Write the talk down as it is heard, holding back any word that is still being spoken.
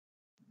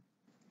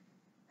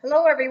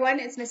Hello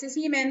everyone, it's Mrs.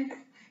 Heaman.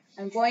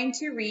 I'm going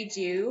to read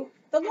you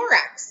The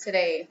Lorax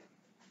today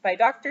by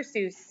Dr.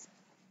 Seuss.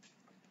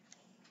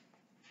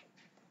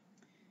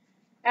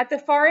 At the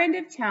far end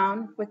of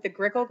town, with the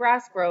grickle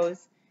grass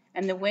grows,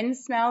 and the wind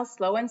smells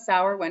slow and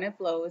sour when it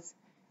blows,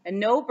 and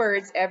no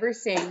birds ever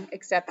sing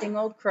excepting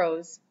old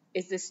crows,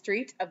 is the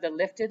street of the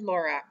lifted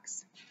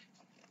Lorax.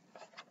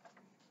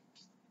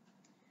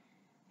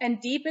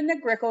 And deep in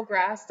the grickle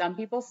grass, some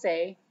people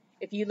say,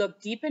 if you look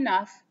deep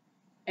enough,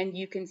 and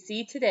you can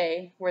see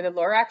today where the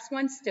Lorax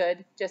once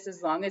stood just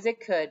as long as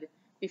it could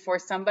before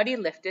somebody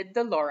lifted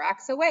the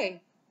Lorax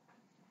away.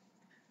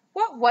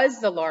 What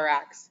was the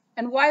Lorax,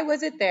 and why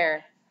was it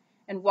there?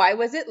 And why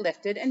was it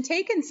lifted and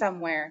taken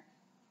somewhere?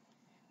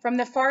 From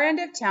the far end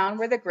of town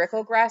where the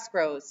grickle grass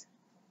grows.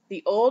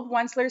 The old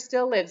Onceler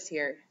still lives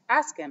here.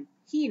 Ask him,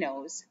 he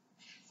knows.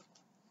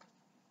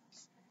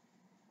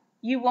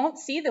 You won't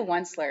see the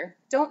Onceler.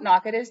 Don't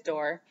knock at his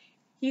door.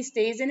 He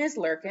stays in his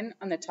lurkin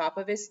on the top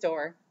of his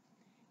store.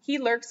 He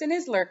lurks in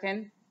his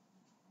lurkin,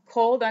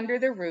 cold under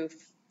the roof,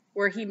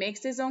 where he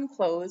makes his own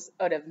clothes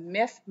out of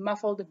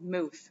muffled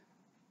moof.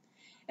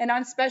 And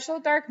on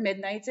special dark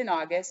midnights in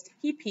August,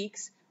 he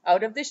peeks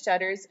out of the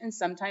shutters, and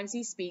sometimes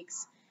he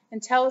speaks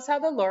and tells how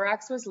the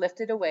Lorax was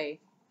lifted away.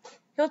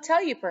 He'll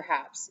tell you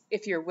perhaps,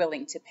 if you're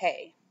willing to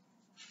pay.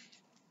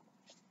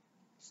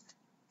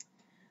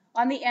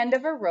 On the end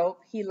of a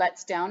rope, he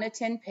lets down a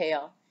tin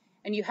pail,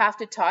 and you have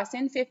to toss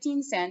in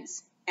 15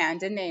 cents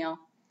and a nail,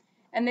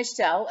 and the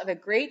shell of a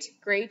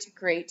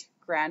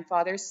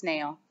great-great-great-grandfather's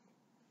snail.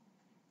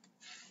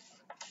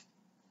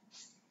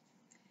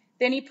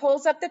 Then he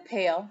pulls up the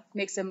pail,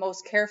 makes a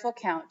most careful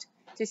count,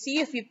 to see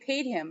if you've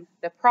paid him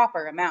the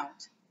proper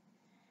amount.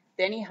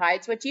 Then he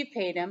hides what you've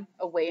paid him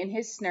away in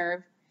his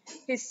snurve,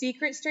 his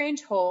secret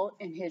strange hole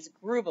in his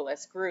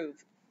groovelous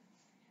groove.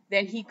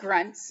 Then he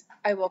grunts,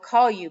 I will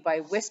call you by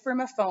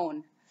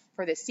whisper-ma-phone,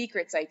 for the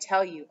secrets I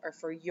tell you are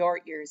for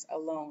your ears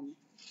alone.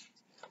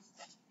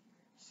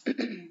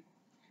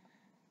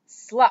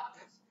 Slup!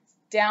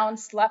 Down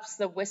slups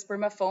the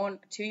whisper-ma-phone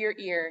to your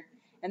ear,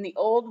 and the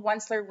old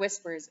Onceler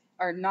whispers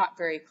are not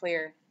very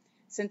clear,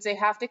 since they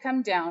have to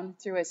come down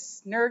through a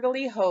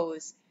snurgly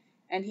hose,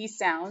 and he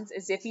sounds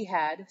as if he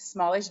had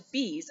smallish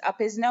bees up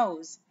his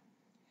nose.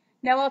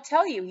 Now I'll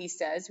tell you, he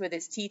says, with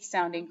his teeth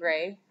sounding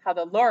gray, how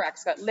the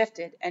Lorax got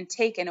lifted and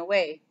taken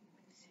away.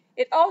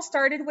 It all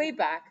started way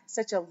back,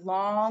 such a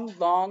long,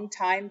 long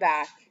time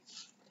back.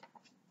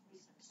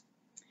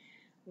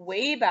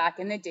 Way back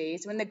in the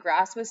days when the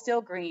grass was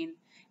still green,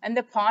 and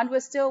the pond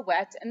was still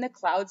wet, and the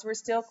clouds were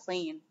still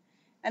clean,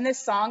 and the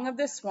song of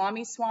the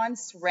swami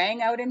swans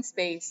rang out in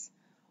space.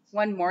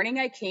 One morning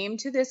I came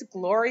to this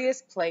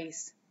glorious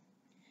place,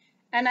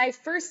 and I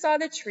first saw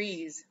the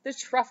trees, the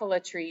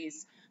truffula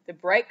trees, the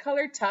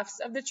bright-colored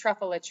tufts of the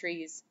truffula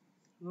trees,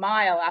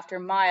 mile after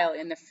mile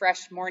in the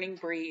fresh morning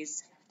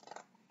breeze.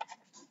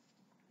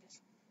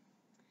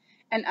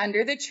 And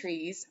under the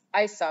trees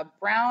I saw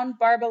brown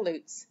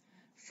barbaloots,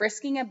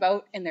 frisking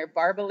about in their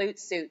barbaloot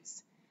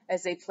suits,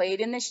 as they played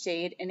in the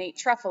shade and ate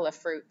truffula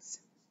fruits.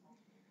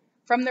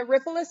 From the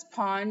rippleless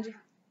pond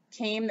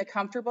came the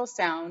comfortable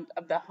sound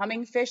of the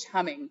humming fish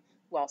humming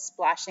while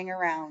splashing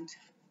around.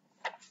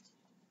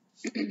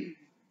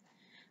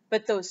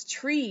 But those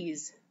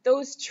trees,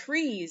 those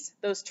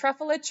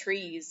truffula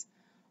trees,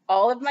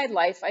 all of my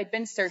life I'd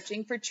been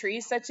searching for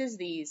trees such as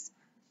these,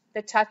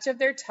 the touch of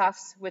their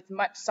tufts was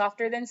much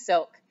softer than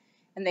silk,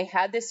 and they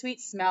had the sweet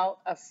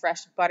smell of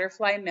fresh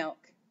butterfly milk.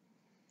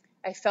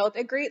 I felt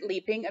a great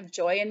leaping of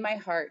joy in my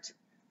heart.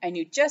 I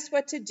knew just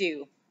what to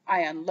do.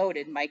 I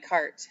unloaded my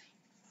cart.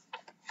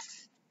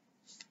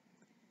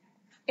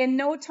 In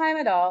no time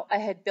at all, I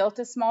had built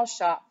a small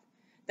shop.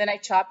 Then I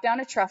chopped down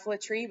a truffula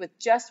tree with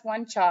just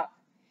one chop.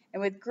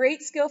 And with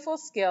great skillful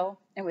skill,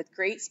 and with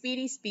great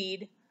speedy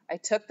speed, I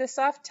took the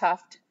soft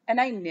tuft,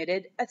 and I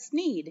knitted a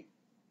sneed.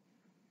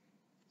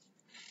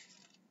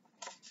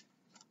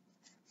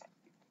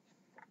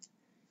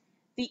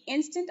 The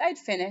instant I'd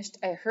finished,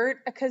 I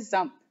heard a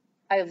kazump.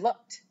 I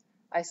looked.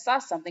 I saw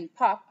something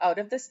pop out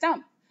of the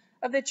stump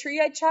of the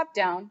tree I'd chopped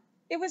down.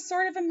 It was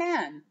sort of a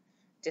man.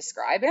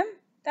 Describe him?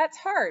 That's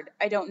hard.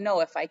 I don't know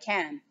if I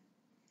can.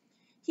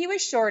 He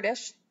was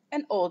shortish,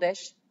 and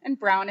oldish, and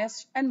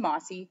brownish, and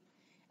mossy,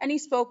 and he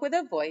spoke with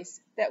a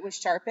voice that was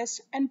sharpish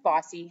and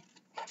bossy.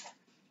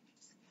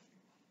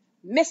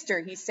 Mister,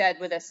 he said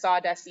with a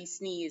sawdusty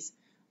sneeze,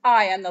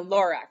 I am the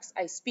Lorax.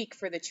 I speak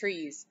for the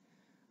trees.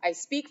 I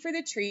speak for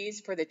the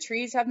trees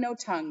have no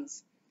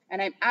tongues.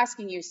 And I'm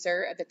asking you,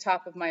 sir, at the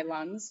top of my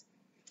lungs.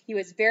 He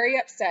was very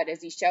upset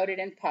as he shouted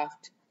and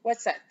puffed,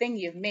 What's that thing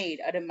you've made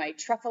out of my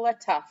truffula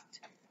tuft?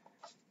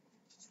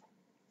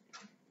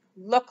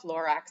 Look,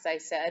 Lorax, I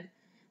said,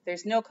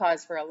 there's no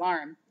cause for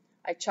alarm.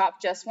 I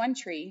chopped just one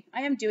tree.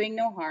 I am doing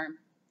no harm.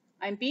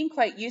 I'm being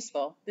quite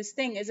useful. This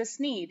thing is a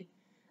sneed.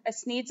 A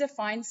sneed's a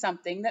fine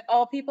something that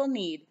all people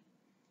need.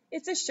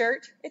 It's a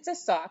shirt, it's a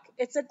sock,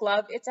 it's a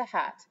glove, it's a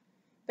hat.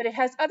 But it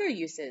has other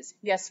uses,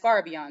 yes,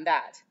 far beyond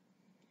that.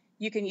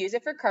 You can use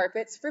it for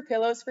carpets, for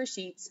pillows, for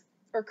sheets,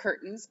 or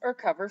curtains, or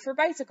cover for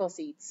bicycle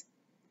seats.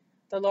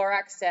 The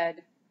Lorax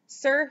said,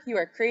 "Sir, you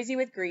are crazy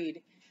with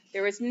greed.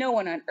 There is no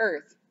one on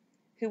earth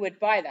who would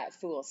buy that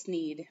fool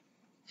Sneed."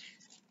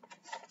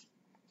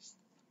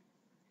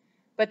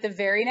 But the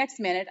very next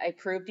minute I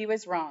proved he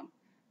was wrong,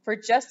 for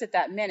just at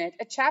that minute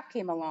a chap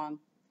came along,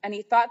 and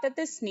he thought that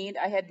the Sneed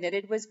I had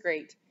knitted was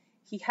great.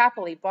 He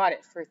happily bought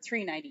it for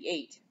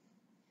 $3.98.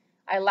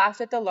 I laughed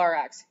at the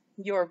Lorax.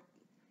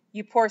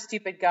 You poor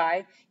stupid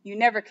guy, you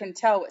never can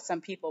tell what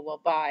some people will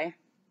buy."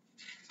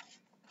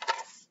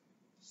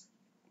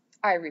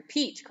 "I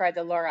repeat," cried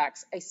the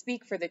Lorax, "I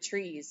speak for the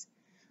trees."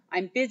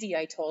 "I'm busy,"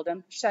 I told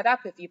him. "Shut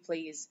up, if you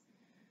please."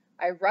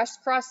 I rushed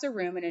across the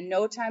room and in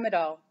no time at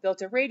all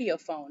built a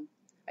radiophone.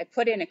 I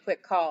put in a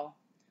quick call.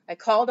 I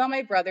called all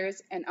my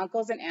brothers and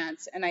uncles and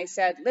aunts, and I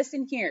said,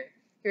 "Listen here,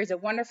 here's a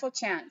wonderful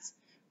chance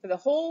for the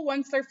whole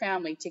Onceler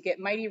family to get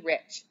mighty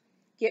rich.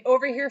 Get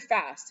over here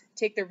fast,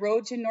 take the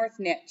road to North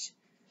Nitch.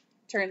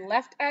 Turn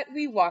left at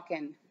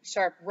Weewalkin,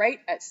 sharp right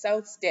at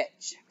South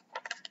Stitch."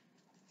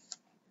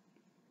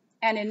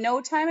 And in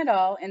no time at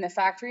all, in the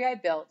factory I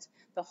built,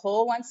 the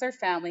whole Onceler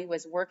family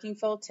was working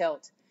full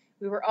tilt.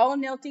 We were all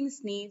nilting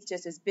Sneeds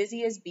just as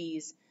busy as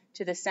bees,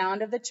 to the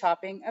sound of the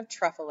chopping of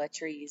truffula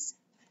trees.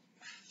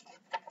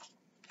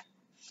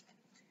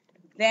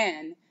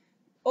 Then,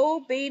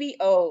 oh baby,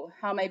 oh,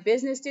 how my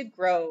business did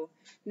grow.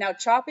 Now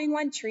chopping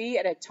one tree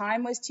at a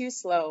time was too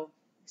slow.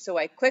 So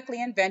I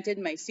quickly invented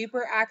my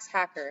super axe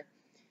hacker,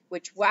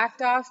 which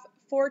whacked off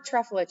 4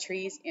 truffula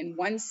trees in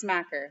one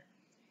smacker.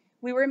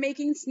 We were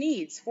making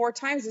Sneeds 4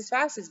 times as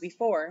fast as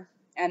before,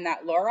 and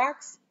that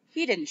Lorax,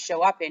 he didn't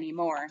show up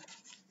anymore.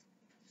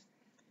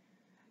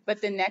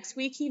 But the next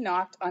week he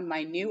knocked on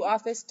my new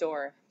office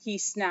door. He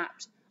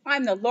snapped,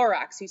 "I'm the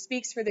Lorax who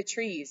speaks for the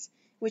trees,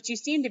 which you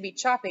seem to be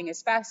chopping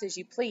as fast as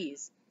you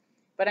please.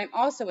 But I'm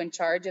also in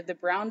charge of the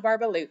brown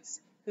barbaloots,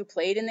 who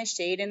played in the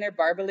shade in their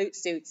barbaloot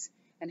suits,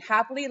 and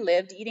happily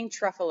lived eating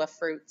truffula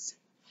fruits.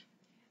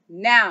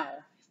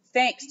 Now,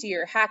 thanks to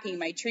your hacking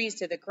my trees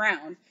to the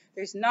ground,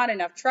 there's not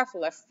enough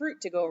truffula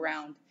fruit to go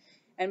round,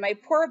 and my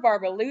poor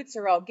barbaloots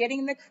are all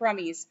getting the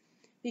crummies,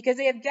 because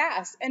they have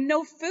gas and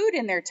no food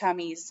in their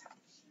tummies."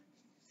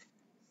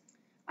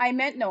 I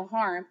meant no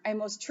harm, I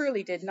most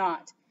truly did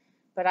not,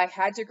 but I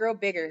had to grow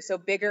bigger, so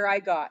bigger I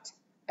got.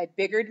 I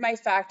biggered my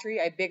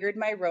factory, I biggered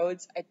my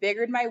roads, I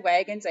biggered my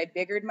wagons, I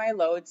biggered my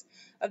loads.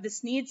 Of the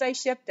Sneeds I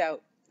shipped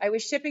out, I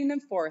was shipping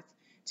them forth,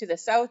 to the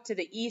south, to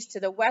the east,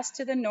 to the west,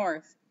 to the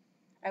north.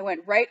 I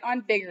went right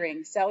on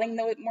biggering, selling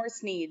no more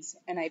Sneeds,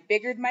 and I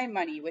biggered my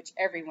money, which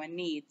everyone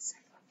needs.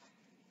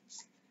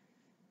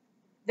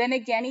 Then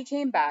again he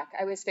came back,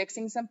 I was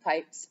fixing some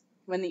pipes,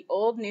 when the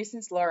old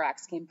nuisance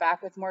Lorax came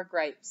back with more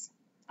gripes.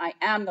 "I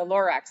am the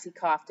Lorax," he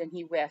coughed and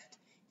he whiffed.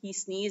 He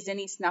sneezed and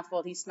he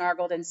snuffled, he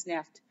snargled and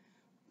sniffed.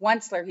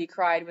 "Onceler," he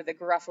cried with a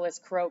gruffulous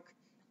croak,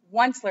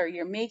 "Onceler,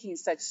 you're making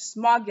such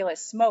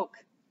smogulous smoke.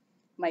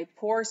 My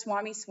poor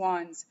swami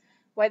swans,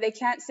 why they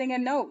can't sing a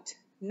note.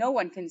 No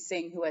one can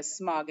sing who has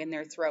smog in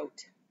their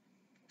throat."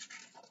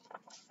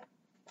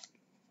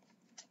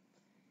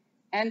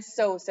 "And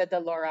so," said the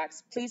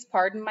Lorax, "please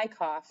pardon my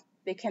cough.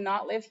 They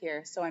cannot live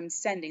here, so I'm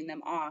sending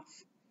them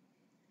off."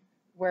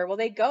 "Where will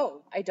they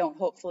go? I don't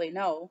hopefully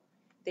know.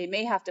 They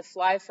may have to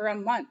fly for a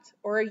month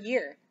or a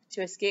year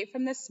to escape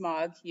from the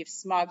smog you've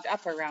smogged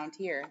up around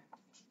here."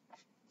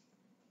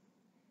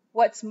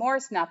 "What's more,"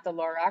 snapped the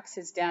Lorax,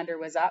 his dander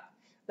was up,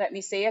 "let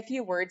me say a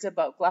few words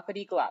about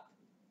Gluppity-Glup.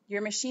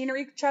 Your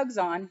machinery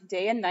chugs on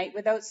day and night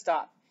without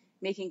stop,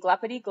 making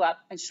Gluppity-Glup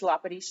and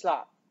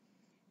Schloppity-Schlop.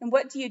 And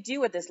what do you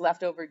do with this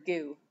leftover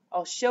goo?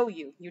 I'll show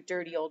you, you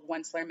dirty old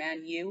Onceler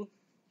man, you.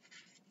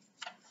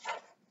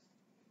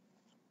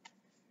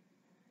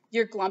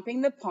 You're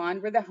glumping the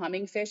pond where the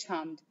humming fish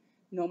hummed.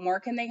 No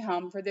more can they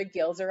hum, for their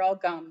gills are all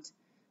gummed.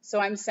 So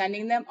I'm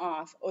sending them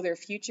off. Oh, their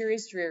future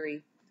is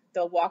dreary.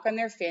 They'll walk on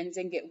their fins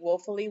and get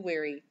woefully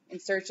weary, in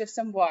search of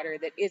some water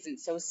that isn't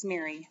so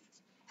smeary."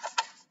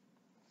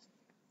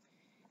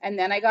 And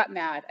then I got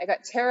mad. I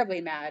got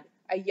terribly mad.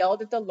 I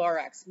yelled at the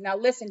Lorax, "Now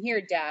listen here,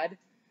 Dad.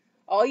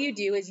 All you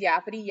do is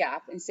yappity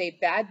yap and say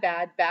bad,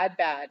 bad, bad,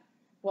 bad.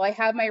 Well, I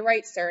have my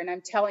rights, sir, and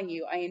I'm telling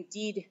you,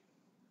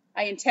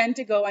 I intend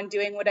to go on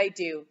doing what I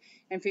do,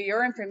 and for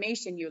your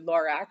information, you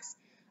Lorax,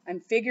 I'm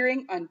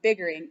figuring on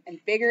biggering and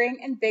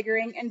biggering and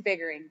biggering and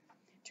biggering,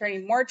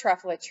 turning more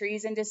truffula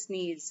trees into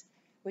Sneeds,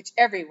 which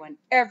everyone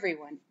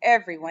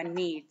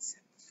needs."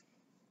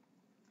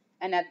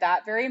 And at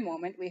that very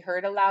moment we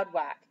heard a loud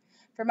whack.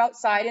 From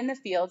outside in the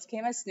fields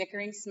came a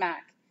snickering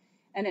smack,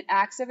 and an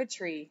axe of a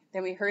tree.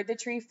 Then we heard the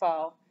tree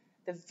fall,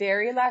 the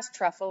very last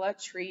truffula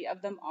tree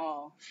of them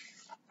all.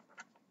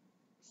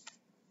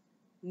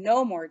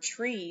 No more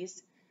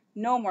trees,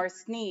 no more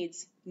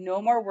Sneeds,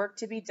 no more work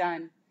to be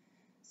done.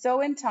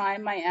 So in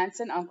time my aunts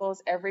and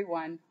uncles, every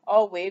one,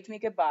 all waved me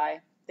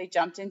goodbye. They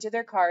jumped into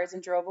their cars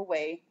and drove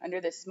away under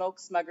the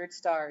smoke-smuggered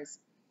stars.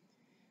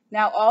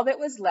 Now all that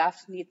was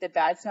left 'neath the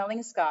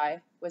bad-smelling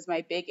sky was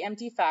my big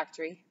empty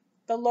factory,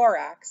 the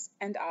Lorax,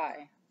 and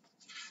I.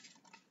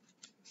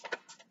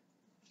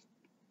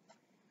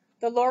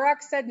 The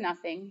Lorax said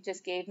nothing,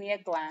 just gave me a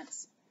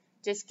glance,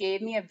 just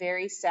gave me a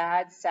very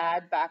sad,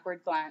 sad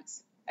backward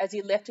glance, as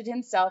he lifted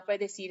himself by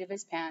the seat of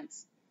his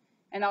pants.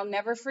 And I'll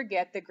never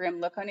forget the grim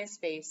look on his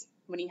face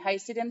when he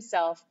hoisted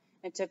himself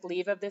and took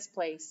leave of this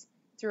place,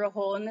 through a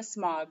hole in the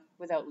smog,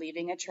 without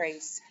leaving a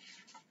trace.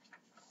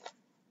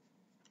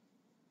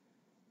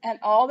 And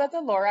all that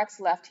the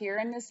Lorax left here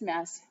in this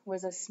mess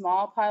was a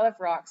small pile of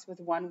rocks with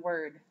one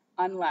word,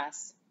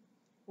 unless.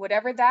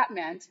 Whatever that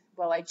meant,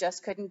 well, I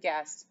just couldn't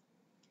guess.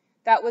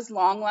 That was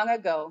long, long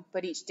ago,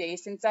 but each day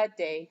since that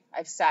day,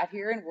 I've sat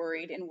here and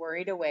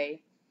worried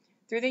away.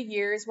 Through the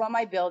years, while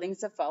my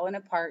buildings have fallen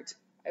apart,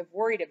 I've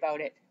worried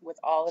about it with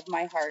all of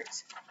my heart.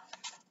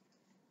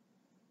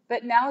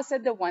 But now,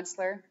 said the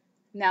Onceler,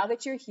 now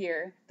that you're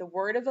here, the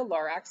word of the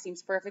Lorax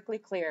seems perfectly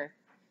clear.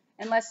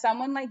 Unless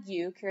someone like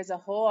you cares a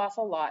whole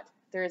awful lot,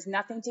 there is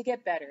nothing to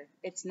get better.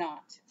 It's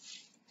not.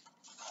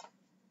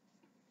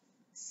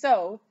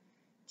 So,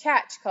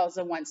 catch, calls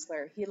the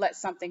Onceler. He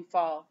lets something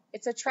fall.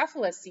 It's a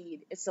truffula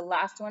seed. It's the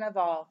last one of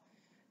all.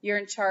 You're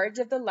in charge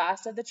of the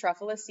last of the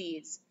truffula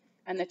seeds,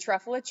 and the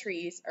truffula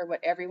trees are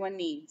what everyone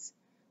needs.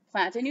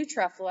 Plant a new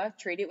truffula,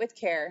 treat it with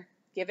care,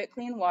 give it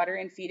clean water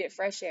and feed it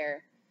fresh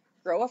air.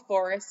 Grow a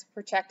forest,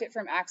 protect it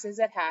from axes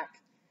that hack.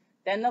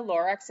 Then the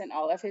Lorax and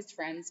all of his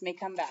friends may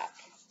come back.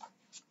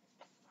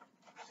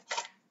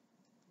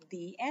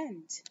 The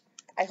end.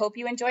 I hope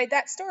you enjoyed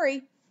that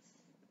story.